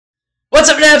What's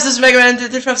up, Nabs? This is Mega Man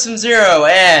 350,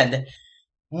 and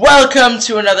welcome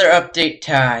to another update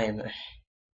time.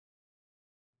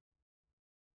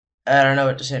 I don't know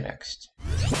what to say next.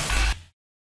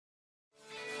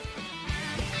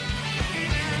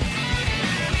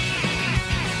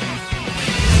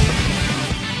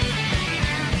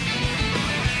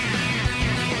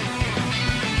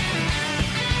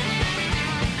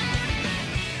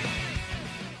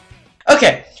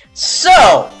 Okay,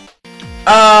 so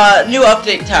new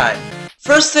update time.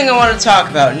 First thing I want to talk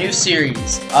about, new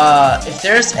series. If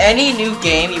there's any new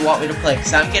game you want me to play,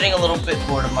 because I'm getting a little bit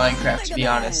bored of Minecraft, to be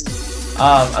honest.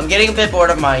 I'm getting a bit bored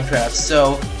of Minecraft,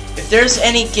 so if there's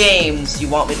any games you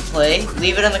want me to play,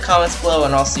 leave it in the comments below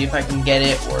and I'll see if I can get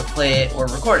it, or play it, or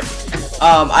record it.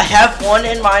 I have one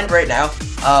in mind right now.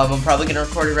 I'm probably going to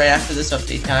record it right after this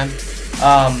update time.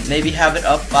 Maybe have it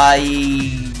up by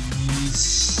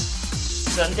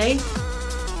Sunday?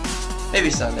 Maybe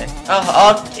Sunday.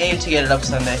 I'll aim to get it up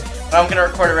Sunday, but I'm gonna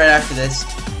record it right after this.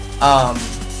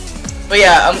 But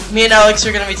yeah, me and Alex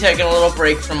are gonna be taking a little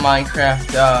break from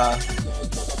Minecraft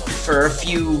for a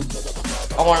few,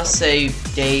 I want to say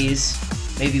days,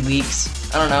 maybe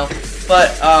weeks. I don't know,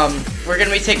 but we're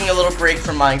gonna be taking a little break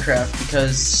from Minecraft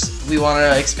because we want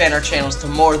to expand our channels to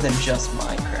more than just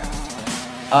Minecraft.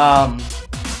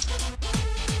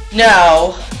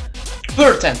 Now,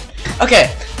 Budoten.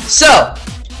 Okay, so.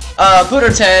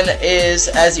 Budoten is,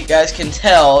 as you guys can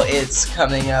tell, it's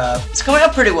coming up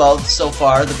pretty well so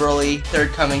far. The Broly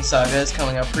Third Coming Saga is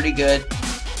coming up pretty good.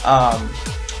 I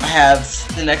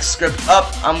have the next script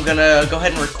up. I'm gonna go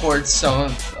ahead and record some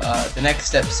of the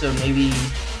next episode, maybe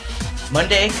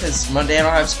Monday, because Monday I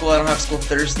don't have school. I don't have school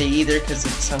Thursday either, because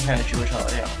it's some kind of Jewish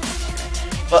holiday.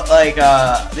 But like,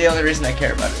 the only reason I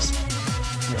care about it is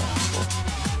you don't have school,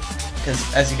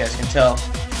 because as you guys can tell,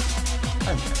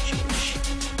 I'm not Jewish.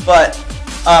 But,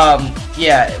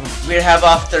 yeah, we have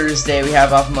off Thursday, we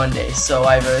have off Monday, so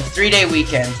I have a 3-day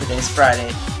weekend. Today's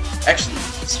Friday. Actually,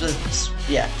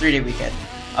 yeah, 3-day weekend.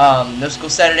 No school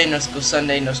Saturday, no school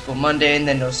Sunday, no school Monday, and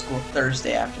then no school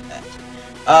Thursday after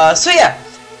that. So yeah,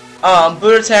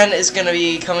 Budoten is gonna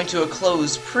be coming to a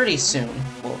close pretty soon.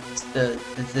 Well,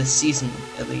 the season,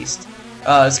 at least.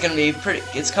 It's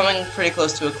coming pretty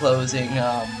close to a closing,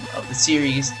 of the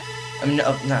series. I mean,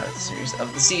 not the series,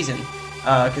 of the season.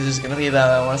 Because there's going to be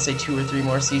about, I want to say, 2 or 3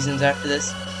 more seasons after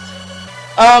this.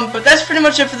 But that's pretty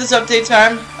much it for this update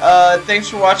time. Thanks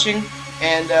for watching,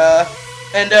 and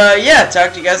yeah,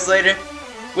 talk to you guys later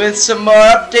with some more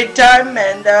update time,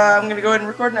 and I'm going to go ahead and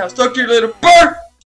record now. So talk to you later. Bye!